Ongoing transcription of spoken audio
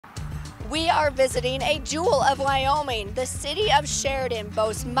We are visiting a jewel of Wyoming. The city of Sheridan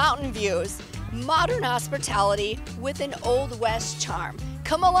boasts mountain views, modern hospitality with an Old West charm.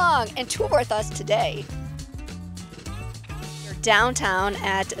 Come along and tour with us today. You're downtown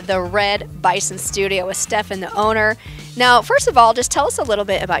at the Red Bison studio with Stefan, the owner. Now, first of all, just tell us a little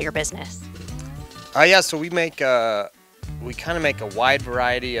bit about your business. Yeah, so we kind of make a wide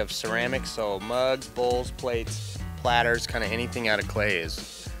variety of ceramics, so mugs, bowls, plates, platters, kind of anything out of clay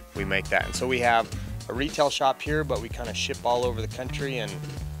we make that. And so we have a retail shop here, but we kind of ship all over the country, and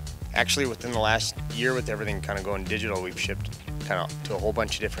actually within the last year with everything kind of going digital, we've shipped kind of to a whole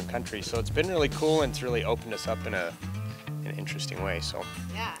bunch of different countries. So it's been really cool, and it's really opened us up in an interesting way. So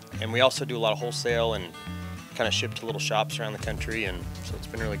Yeah. And we also do a lot of wholesale and kind of ship to little shops around the country, and so it's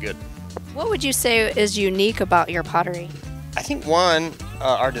been really good. What would you say is unique about your pottery? I think one,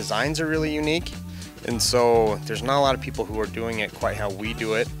 our designs are really unique, and so there's not a lot of people who are doing it quite how we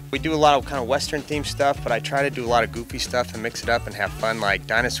do it. We do a lot of kind of Western themed stuff, but I try to do a lot of goofy stuff and mix it up and have fun, like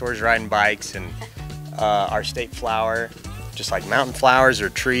dinosaurs riding bikes and our state flower, just like mountain flowers or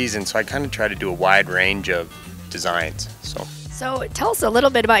trees, and so I kind of try to do a wide range of designs. So tell us a little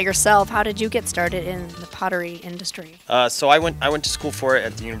bit about yourself. How did you get started in the pottery industry? So I went to school for it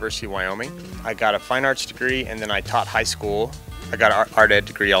at the University of Wyoming. I got a fine arts degree, and then I taught high school. I got an art ed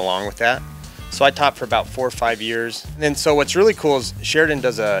degree along with that. So I taught for about 4 or 5 years. And then so what's really cool is Sheridan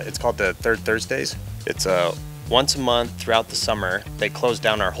does it's called the Third Thursdays. It's once a month throughout the summer. They close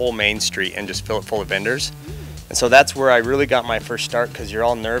down our whole main street and just fill it full of vendors. And so that's where I really got my first start, because you're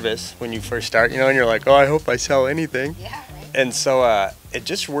all nervous when you first start, and you're like, oh, I hope I sell anything. Yeah, right. And so it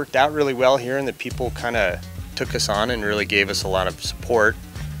just worked out really well here, and the people kind of took us on and really gave us a lot of support.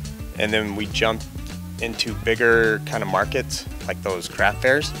 And then we jumped into bigger kind of markets, like those craft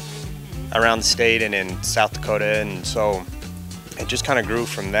fairs around the state and in South Dakota. And so it just kind of grew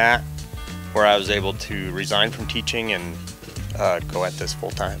from that, where I was able to resign from teaching and go at this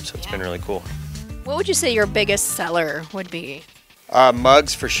full time. So it's been really cool. What would you say your biggest seller would be?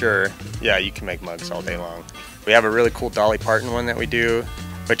 Mugs for sure. Yeah, you can make mugs all day long. We have a really cool Dolly Parton one that we do,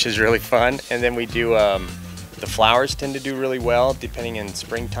 which is really fun. And then we do, the flowers tend to do really well depending in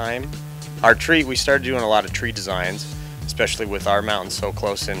springtime. Our tree, we started doing a lot of tree designs, especially with our mountain so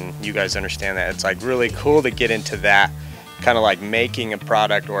close, and you guys understand that. It's like really cool to get into that, kind of like making a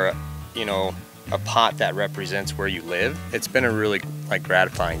product or, a pot that represents where you live. It's been a really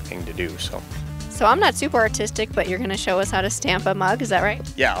gratifying thing to do. So I'm not super artistic, but you're going to show us how to stamp a mug, is that right?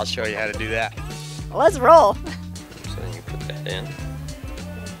 Yeah, I'll show you how to do that. Let's roll. So then you put that in.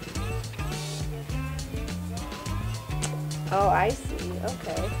 Oh, I see.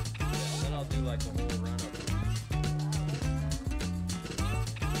 Okay.